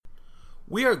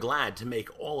We are glad to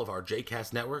make all of our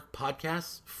JCast Network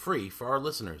podcasts free for our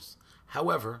listeners.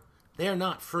 However, they are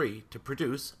not free to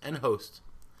produce and host.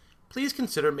 Please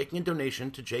consider making a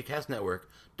donation to JCast Network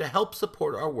to help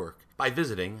support our work by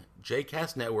visiting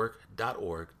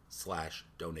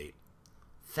jcastnetwork.org/donate.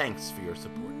 Thanks for your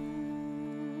support.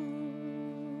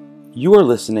 You are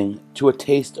listening to A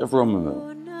Taste of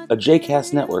Romemu, a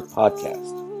JCast Network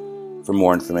podcast. For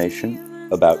more information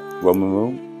about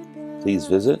Romemu, please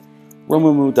visit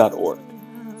romemu.org.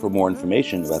 For more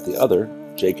information about the other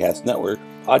JCast Network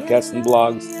podcasts and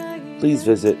blogs, please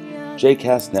visit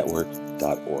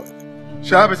jcastnetwork.org.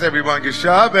 Shabbos, everyone. Good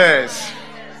Shabbos.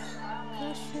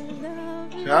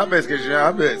 Shabbos, good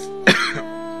Shabbos.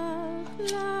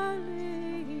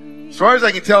 As far as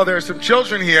I can tell, there are some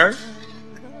children here,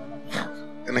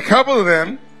 and a couple of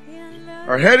them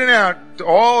are heading out to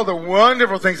all the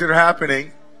wonderful things that are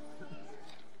happening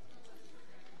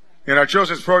in our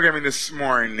children's programming this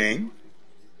morning.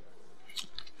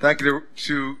 Thank you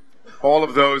to all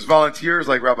of those volunteers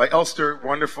like Rabbi Elster,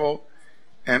 wonderful,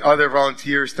 and other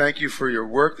volunteers. Thank you for your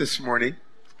work this morning,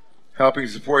 helping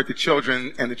to support the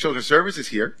children and the children's services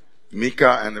here.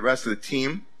 Mika and the rest of the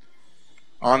team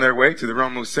on their way to the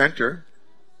Romemu Center.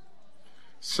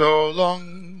 So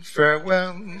long,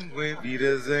 farewell, with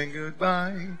Wiedersehen,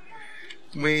 goodbye.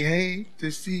 We hate to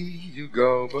see you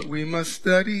go, but we must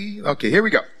study. Okay, here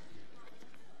we go.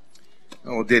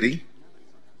 Oh, ditty.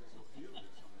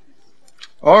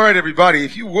 All right, everybody,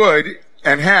 if you would,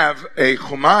 and have a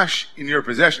Chumash in your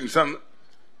possession, one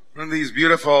of these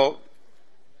beautiful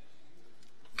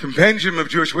compendium of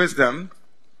Jewish wisdom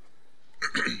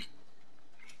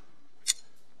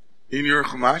in your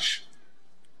Chumash,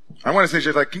 I want to say,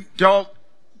 just like, y'all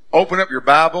open up your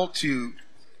Bible to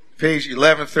page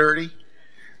 1130,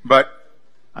 but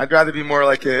I'd rather be more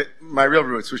like my real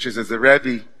roots, which is as a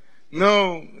Rebbe.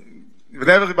 No, would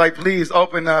everybody please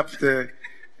open up to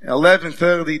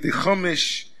 1130, the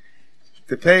Chumash,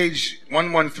 the page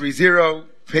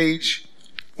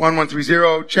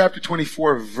 1130, chapter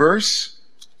 24, verse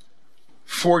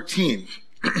 14.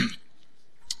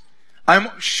 I'm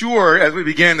sure as we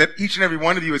begin that each and every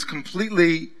one of you is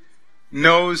completely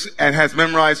knows and has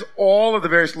memorized all of the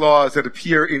various laws that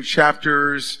appear in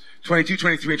chapters 22,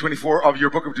 23, and 24 of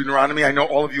your book of Deuteronomy. I know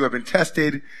all of you have been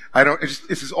tested.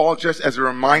 This is all just as a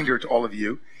reminder to all of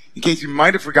you, in case you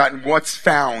might have forgotten what's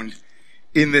found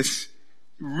in this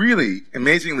really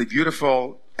amazingly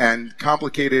beautiful and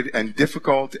complicated and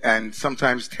difficult and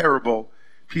sometimes terrible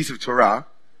piece of Torah.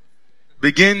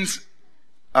 Begins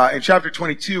in chapter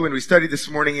 22, and we studied this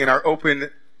morning in our open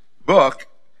book.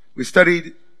 We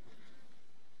studied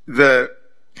the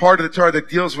part of the Torah that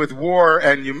deals with war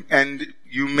and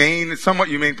somewhat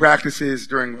humane practices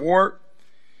during war.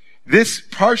 This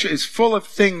parsha is full of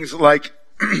things like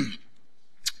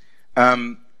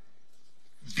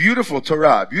beautiful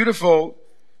Torah, beautiful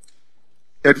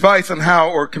advice on how,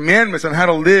 or commandments on how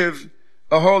to live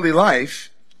a holy life.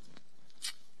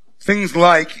 Things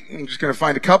like, I'm just going to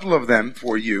find a couple of them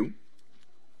for you.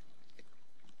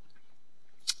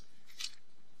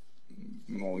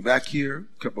 All the way back here,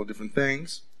 a couple of different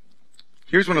things.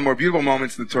 Here's one of the more beautiful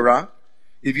moments in the Torah.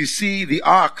 If you see the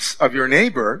ox of your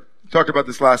neighbor, we talked about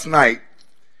this last night,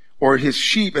 or his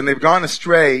sheep, and they've gone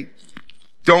astray,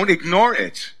 don't ignore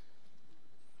it.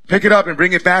 Pick it up and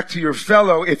bring it back to your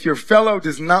fellow. If your fellow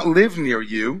does not live near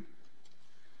you,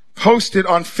 post it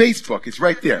on Facebook. It's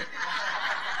right there.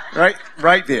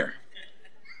 Right there.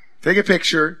 Take a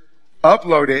picture,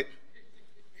 upload it.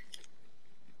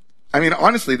 I mean,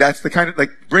 honestly, that's the kind of,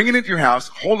 like, bring it into your house,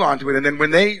 hold on to it, and then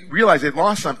when they realize they've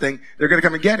lost something, they're going to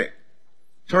come and get it.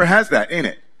 Torah has that in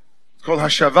it. It's called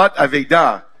Hashavat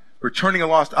Avedah, returning a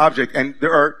lost object. And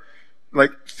there are,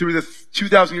 like, through the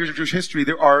 2,000 years of Jewish history,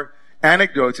 there are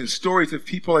anecdotes and stories of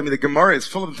people. I mean, the Gemara is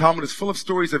full of, the Talmud is full of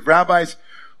stories of rabbis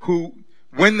who,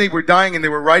 when they were dying and they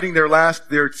were writing their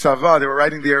tzava, they were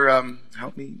writing their,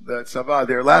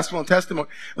 their last will and testament,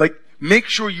 like, make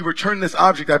sure you return this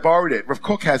object. I borrowed it. Rav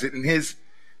Kook has it in his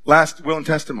last will and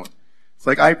testament. It's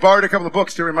like, I borrowed a couple of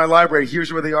books. They're in my library.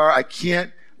 Here's where they are. I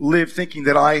can't live thinking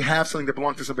that I have something that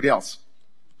belongs to somebody else.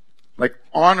 Like,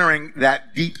 honoring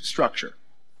that deep structure.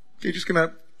 Okay,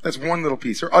 that's one little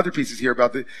piece. There are other pieces here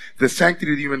about the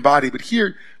sanctity of the human body. But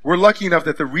here, we're lucky enough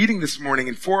that the reading this morning,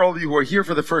 and for all of you who are here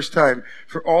for the first time,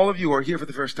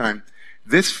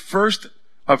 this first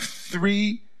of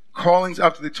 3 callings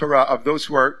up to the Torah of those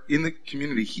who are in the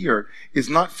community here is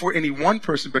not for any one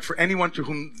person, but for anyone to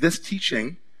whom this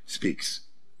teaching speaks.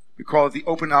 We call it the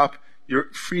open up. You're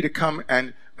free to come,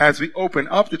 and as we open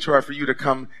up the Torah for you to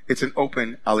come, it's an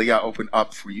open aliyah, open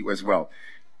up for you as well.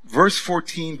 Verse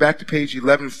 14, back to page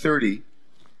 1130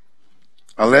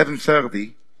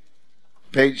 1130,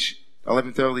 page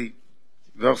 1130,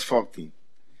 verse 14.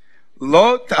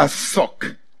 Lo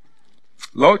ta'asok,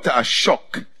 lo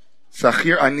ta'ashok,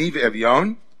 sachir ani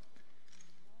ve'evion.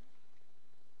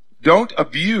 Don't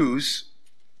abuse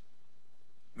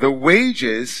the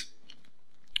wages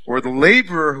or the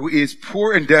laborer who is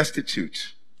poor and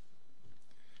destitute.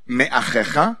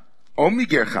 Me'achecha o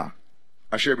migercha,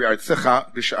 asher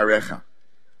bi'artzecha b'sha'arecha.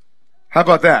 How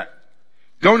about that?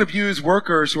 Don't abuse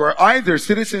workers who are either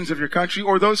citizens of your country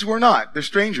or those who are not. They're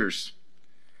strangers.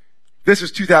 This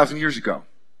was 2,000 years ago.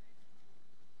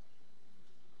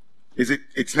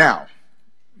 It's now.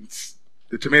 It's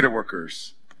the tomato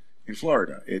workers in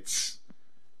Florida.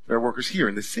 There are workers here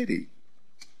in the city.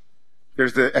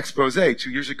 There's the expose 2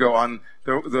 years ago on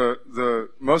the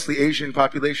mostly Asian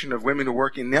population of women who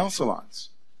work in nail salons.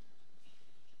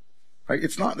 Right?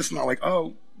 This is not like,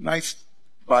 oh, nice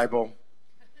Bible,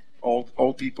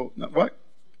 old people. No, what?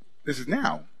 This is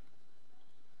now.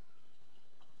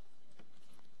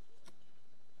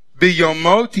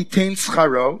 Biyomo titein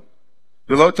scharo,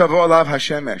 v'lo tavo alav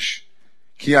hashemesh,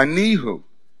 ki anihu.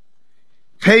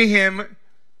 Pay him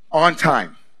on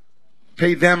time.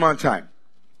 Pay them on time.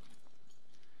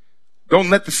 Don't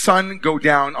let the sun go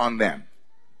down on them.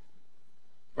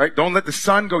 Right? Don't let the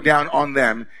sun go down on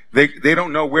them. They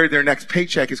don't know where their next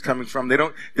paycheck is coming from.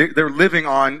 They're living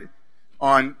on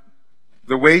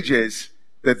the wages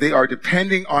that they are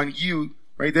depending on you,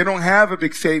 right? They don't have a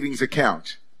big savings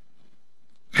account.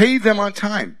 Pay them on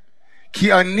time. Ki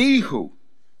anihu.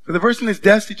 For the person is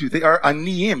destitute. They are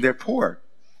aniyim. They're poor.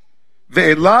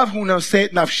 Ve'elav hu noseh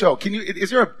et nafsho.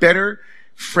 Is there a better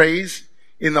phrase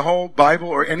in the whole Bible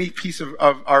or any piece of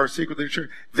our sacred literature?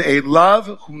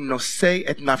 Ve'elav hu noseh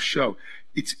et nafsho.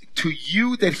 It's to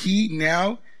you that he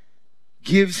now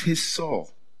gives his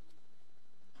soul.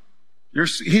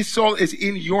 His soul is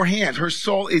in your hands. Her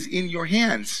soul is in your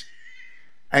hands.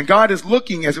 And God is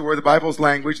looking, as it were, the Bible's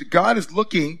language, God is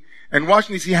looking and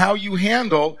watching to see how you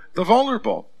handle the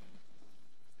vulnerable.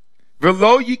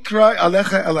 V'lo yikra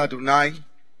alecha el Adonai.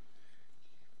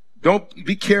 Don't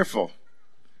be careful.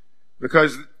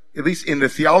 Because, at least in the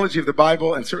theology of the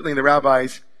Bible, and certainly in the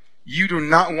rabbis, you do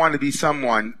not want to be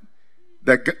someone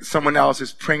that someone else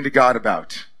is praying to God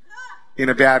about in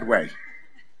a bad way.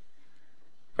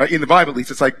 In the Bible, at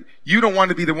least, it's like, you don't want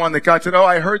to be the one that God said, oh,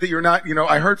 I heard that you're not,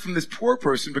 I heard from this poor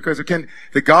person, because again,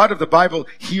 the God of the Bible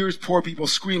hears poor people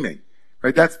screaming,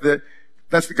 right? That's the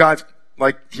God's,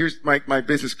 like, here's my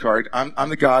business card. I'm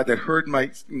the God that heard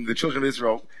the children of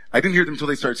Israel. I didn't hear them until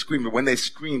they started screaming, but when they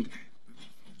screamed,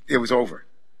 it was over.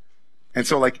 And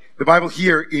so, like, the Bible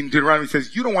here in Deuteronomy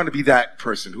says, you don't want to be that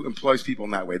person who employs people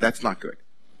in that way. That's not good.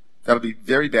 That'll be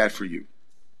very bad for you.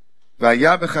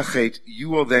 You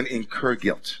will then incur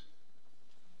guilt.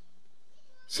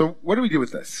 So what do we do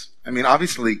with this? I mean,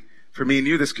 obviously, for me and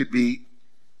you, this could be,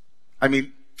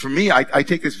 for me, I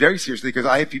take this very seriously because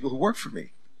I have people who work for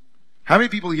me. How many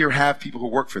people here have people who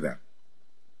work for them?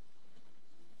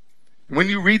 When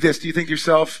you read this, do you think to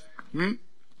yourself,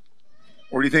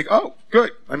 or do you think, oh, good.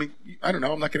 I don't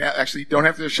know. I'm not going to actually, don't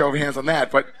have to show of hands on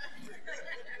that, but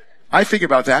I think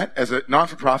about that as a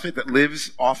non-for-profit that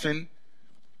lives often,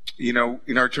 in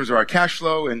our terms of our cash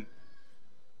flow, and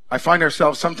I find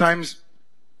ourselves sometimes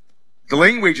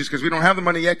delaying wages because we don't have the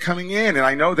money yet coming in, and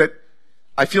I know that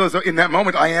I feel as though in that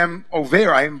moment I am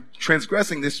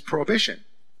transgressing this prohibition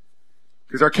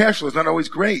because our cash flow is not always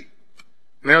great.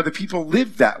 And I know that people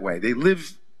live that way. They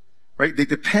live, right? They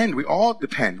depend. We all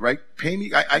depend, right? Pay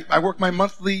me. I work my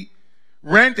monthly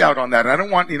rent out on that, and I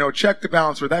don't want, check to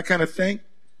balance or that kind of thing.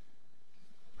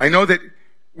 I know that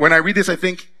when I read this, I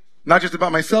think, not just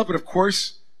about myself, but of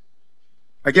course,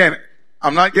 again,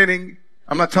 I'm not telling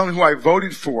who I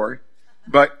voted for,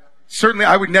 but certainly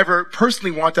I would never personally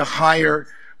want to hire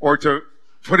or to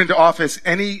put into office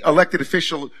any elected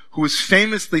official who was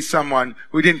famously someone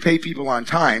who didn't pay people on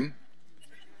time.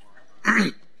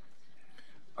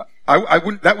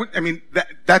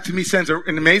 That to me sends an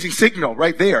amazing signal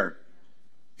right there.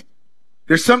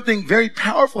 There's something very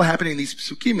powerful happening in these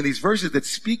psukim, in these verses that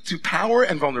speak to power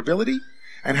and vulnerability,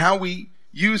 and how we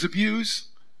abuse,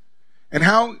 and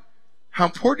how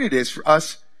important it is for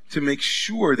us to make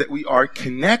sure that we are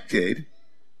connected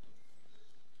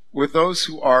with those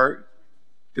who are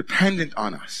dependent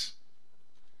on us,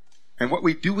 and what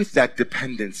we do with that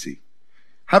dependency.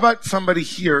 How about somebody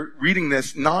here reading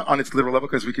this not on its literal level,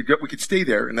 because we could stay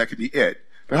there and that could be it,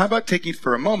 but how about taking it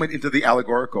for a moment into the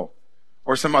allegorical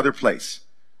or some other place?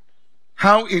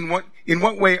 In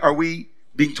what way are we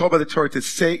being told by the Torah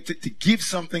to give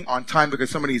something on time because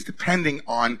somebody is depending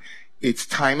on its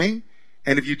timing,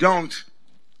 and if you don't,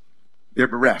 they're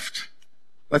bereft.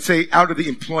 let's say, out of the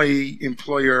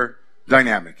employee-employer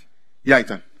dynamic.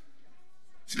 Yaitan.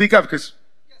 Speak up, because...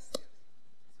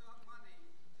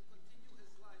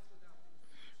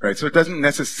 Right, so it doesn't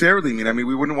necessarily mean,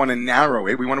 we wouldn't want to narrow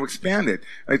it, we want to expand it.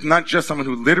 It's not just someone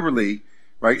who literally,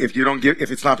 right, if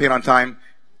it's not paid on time,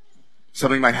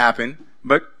 something might happen,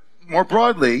 but more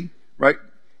broadly, right,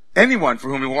 anyone for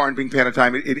whom who aren't being paid on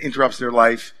time, it interrupts their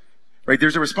life, right?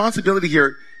 There's a responsibility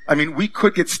here. We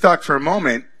could get stuck for a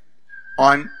moment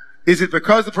on, is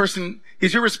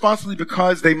your responsibility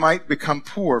because they might become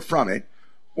poor from it?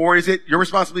 Or is it your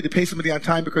responsibility to pay somebody on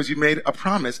time because you made a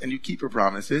promise and you keep your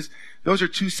promises? Those are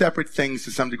two separate things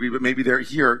to some degree, but maybe they're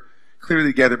here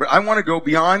clearly together. But I want to go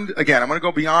beyond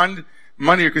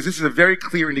money, because this is a very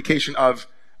clear indication of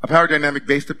a power dynamic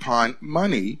based upon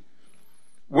money.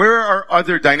 Where are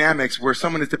other dynamics where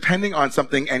someone is depending on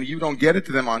something and you don't get it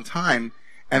to them on time,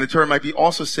 and the Torah might be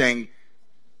also saying,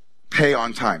 pay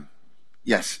on time?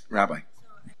 Yes, Rabbi.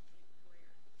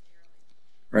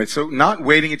 Right, so not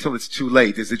waiting until it's too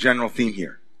late is the general theme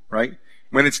here, right?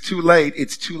 When it's too late,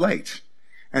 it's too late.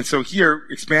 And so here,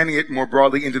 expanding it more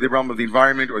broadly into the realm of the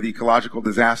environment or the ecological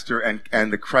disaster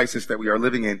and the crisis that we are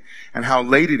living in, and how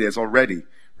late it is already,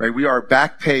 right? We are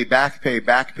back pay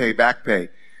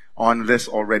on this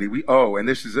already. We owe, and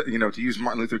this is, to use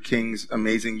Martin Luther King's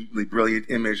amazingly brilliant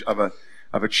image of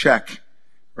a check,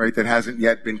 right, that hasn't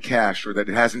yet been cashed, or that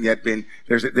it hasn't yet been,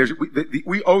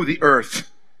 we owe the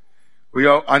earth. We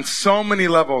owe, on so many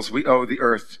levels, we owe the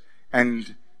earth.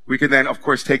 And we can then, of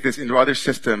course, take this into other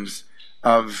systems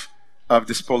of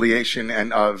despoliation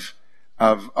and of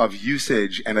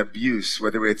usage and abuse,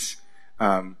 whether it's,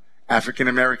 African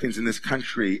Americans in this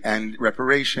country and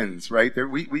reparations, right?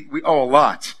 We owe a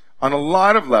lot on a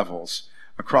lot of levels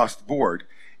across the board.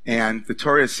 And the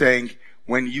Torah is saying,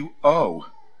 when you owe,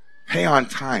 pay on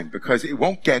time, because it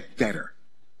won't get better.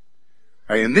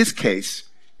 Right? In this case,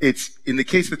 in the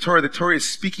case of the Torah is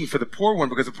speaking for the poor one,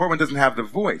 because the poor one doesn't have the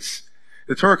voice.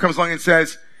 The Torah comes along and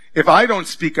says, if I don't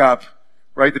speak up,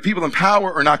 right, the people in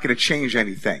power are not going to change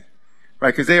anything,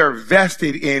 right? Because they are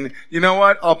vested in, you know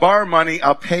what, I'll borrow money,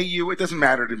 I'll pay you, it doesn't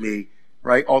matter to me,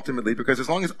 right, ultimately, because as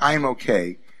long as I'm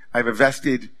okay, I have a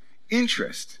vested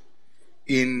interest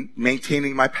in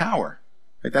maintaining my power.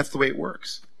 Right? That's the way it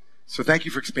works. So thank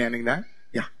you for expanding that.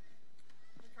 Yeah.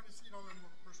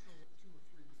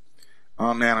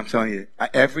 Oh man, I'm telling you,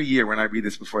 every year when I read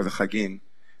this before the Chagim,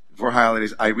 before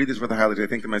holidays, I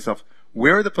think to myself,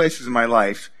 where are the places in my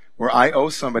life where I owe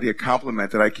somebody a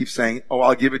compliment that I keep saying, oh,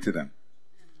 I'll give it to them?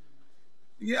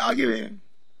 Yeah, I'll give it.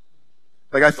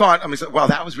 Like I thought, wow,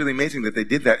 that was really amazing that they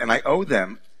did that, and I owe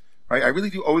them, right? I really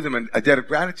do owe them a debt of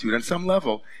gratitude on some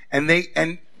level. And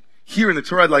here in the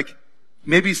Torah, like,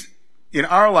 maybe in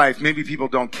our life, maybe people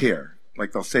don't care.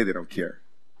 Like they'll say they don't care,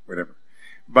 whatever.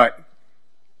 But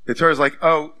the Torah is like,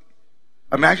 oh,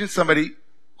 imagine somebody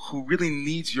who really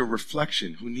needs your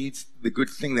reflection, who needs the good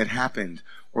thing that happened,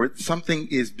 or something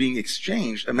is being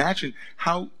exchanged. Imagine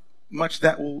how much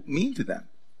that will mean to them.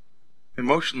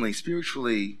 Emotionally,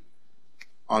 spiritually,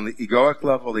 on the egoic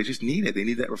level, they just need it. They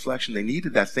need that reflection. They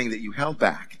needed that thing that you held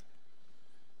back.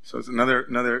 So it's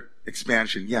another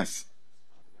expansion. Yes.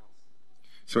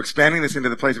 So expanding this into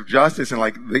the place of justice and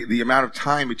like the amount of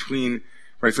time between,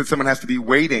 right? So someone has to be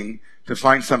waiting to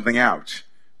find something out,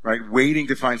 right? Waiting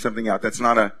to find something out. That's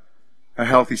not a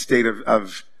healthy state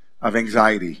of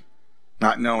anxiety,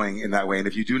 not knowing in that way. And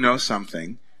if you do know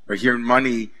something, right, here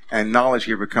money and knowledge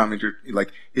here become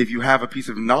like, if you have a piece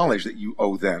of knowledge that you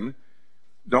owe them,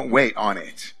 don't wait on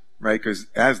it, right? Because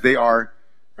as they are,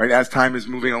 right, as time is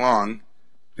moving along,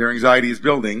 their anxiety is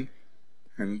building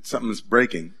and something is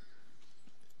breaking.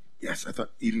 Yes, I thought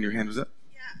Eden, your hand was up.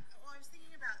 I was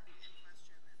thinking about the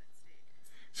in-question and its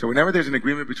state. So whenever there's an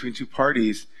agreement between two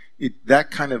parties,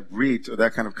 that kind of brit or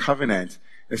that kind of covenant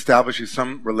establishes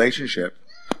some relationship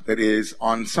that is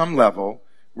on some level,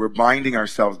 we're binding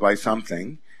ourselves by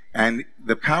something, and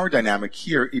the power dynamic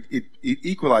here, it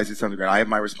equalizes something. I have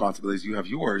my responsibilities, you have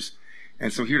yours,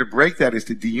 and so here to break that is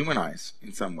to dehumanize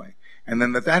in some way. And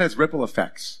then that has ripple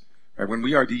effects. Right? When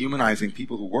we are dehumanizing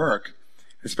people who work,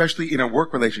 especially in a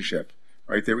work relationship,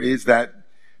 right, there is that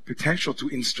potential to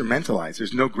instrumentalize.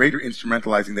 There's no greater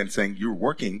instrumentalizing than saying, you're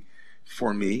working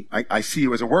for me. I see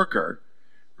you as a worker,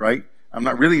 right? I'm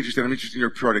not really interested. I'm interested in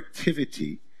your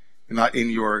productivity and not in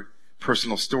your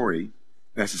personal story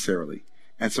necessarily.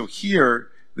 And so here,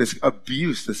 this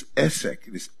abuse, this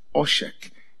esek, this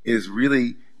oshek is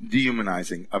really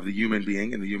dehumanizing of the human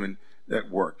being and the human that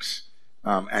works.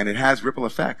 And it has ripple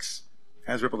effects.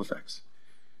 I'm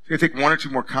going to take one or two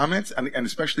more comments, and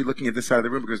especially looking at this side of the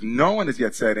room, because no one has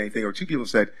yet said anything, or two people have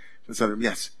said this side of the room,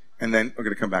 yes. And then we're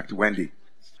going to come back to Wendy.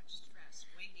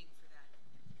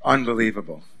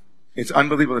 Unbelievable. It's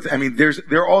unbelievable. I mean, there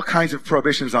are all kinds of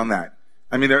prohibitions on that.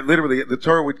 I mean, there literally, the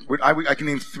Torah I can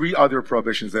name 3 other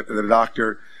prohibitions that a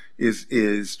doctor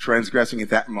is transgressing at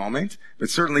that moment. But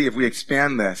certainly if we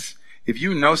expand this, if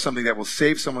you know something that will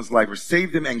save someone's life or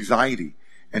save them anxiety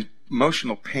and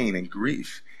emotional pain and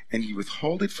grief, and you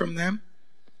withhold it from them,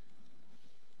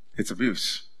 it's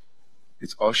abuse.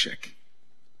 It's oshek.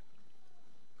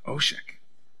 Oshek.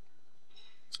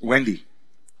 Wendy.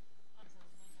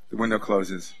 The window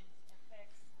closes.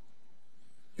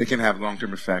 It can have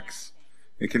long-term effects.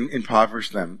 It can impoverish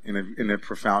them in a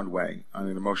profound way on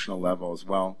an emotional level as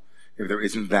well. If there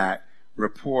isn't that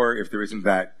rapport, if there isn't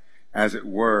that, as it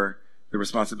were, the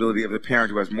responsibility of the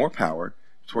parent who has more power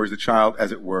towards the child,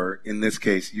 as it were, in this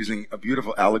case, using a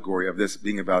beautiful allegory of this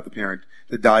being about the parent,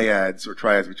 the dyads or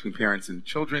triads between parents and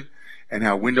children, and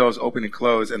how windows open and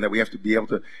close, and that we have to be able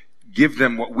to give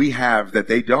them what we have that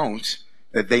they don't,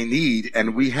 that they need,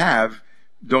 and we have,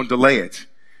 don't delay it.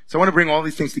 So I want to bring all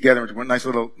these things together into one nice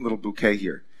little bouquet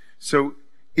here. So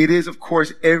it is, of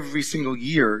course, every single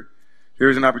year there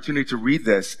is an opportunity to read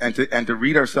this and to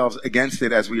read ourselves against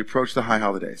it as we approach the high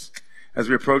holidays, as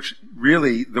we approach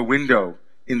really the window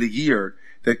in the year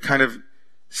that kind of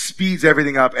speeds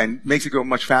everything up and makes it go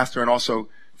much faster, and also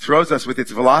throws us with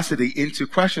its velocity into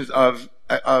questions of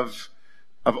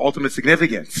ultimate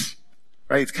significance.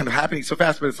 Right? It's kind of happening so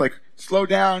fast, but it's like, slow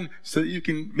down so that you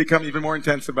can become even more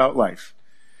intense about life.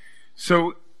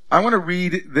 So I want to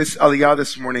read this Aliyah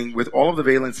this morning with all of the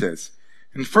valences.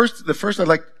 And the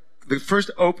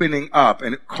first opening up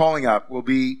and calling up will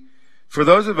be for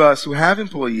those of us who have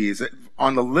employees that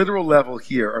on the literal level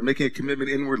here are making a commitment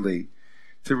inwardly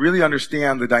to really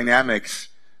understand the dynamics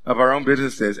of our own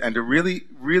businesses and to really,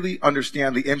 really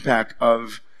understand the impact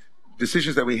of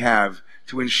decisions that we have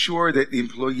to ensure that the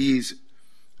employees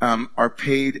are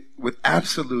paid with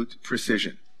absolute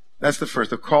precision. That's the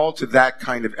first, a call to that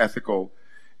kind of ethical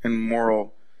and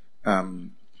moral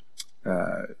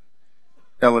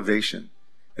elevation.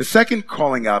 The second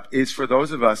calling up is for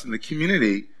those of us in the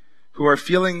community who are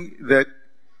feeling that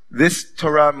this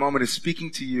Torah moment is speaking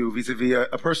to you vis-a-vis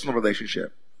a personal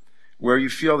relationship, where you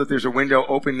feel that there's a window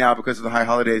open now because of the high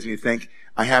holidays, and you think,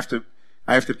 I have to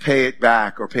pay it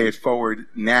back or pay it forward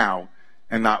now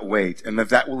and not wait. And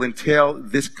that will entail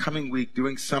this coming week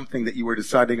doing something that you were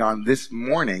deciding on this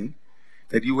morning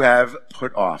that you have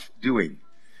put off doing.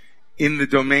 In the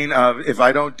domain of, if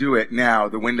I don't do it now,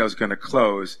 the window's going to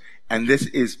close, and this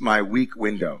is my week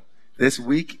window. This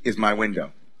week is my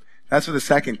window. That's for the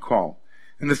second call.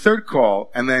 And the third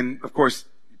call, and then, of course,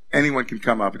 anyone can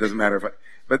come up. It doesn't matter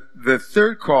but the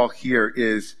third call here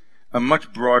is a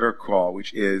much broader call,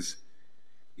 which is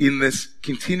in this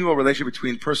continual relationship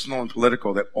between personal and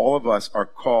political that all of us are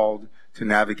called to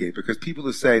navigate. Because people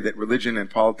who say that religion and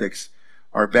politics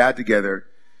are bad together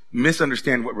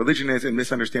misunderstand what religion is and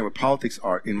misunderstand what politics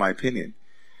are, in my opinion.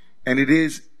 And it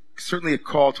is certainly a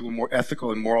call to a more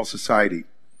ethical and moral society.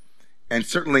 And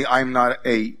certainly I'm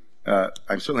certainly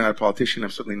not a politician.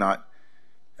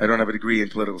 I don't have a degree in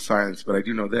political science, but I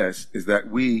do know this, is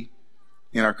that we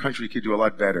in our country could do a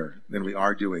lot better than we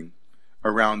are doing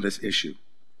around this issue.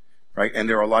 Right? And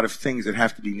there are a lot of things that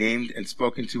have to be named and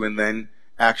spoken to, and then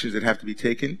actions that have to be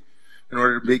taken in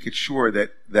order to make it sure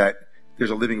that there's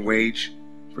a living wage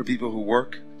for people who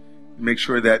work, make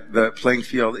sure that the playing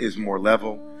field is more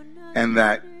level, and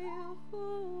that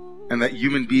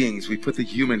human beings, we put the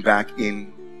human back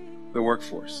in the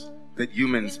workforce, that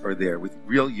humans are there with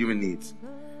real human needs.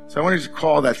 So I wanted to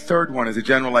call that third one as a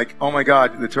general, like, oh my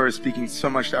God, the Torah is speaking so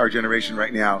much to our generation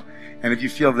right now. And if you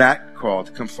feel that call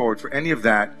to come forward for any of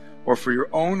that, or for your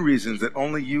own reasons that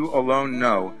only you alone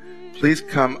know, please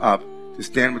come up to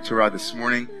stand with Torah this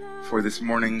morning for this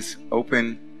morning's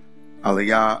open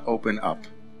Aliyah, open up.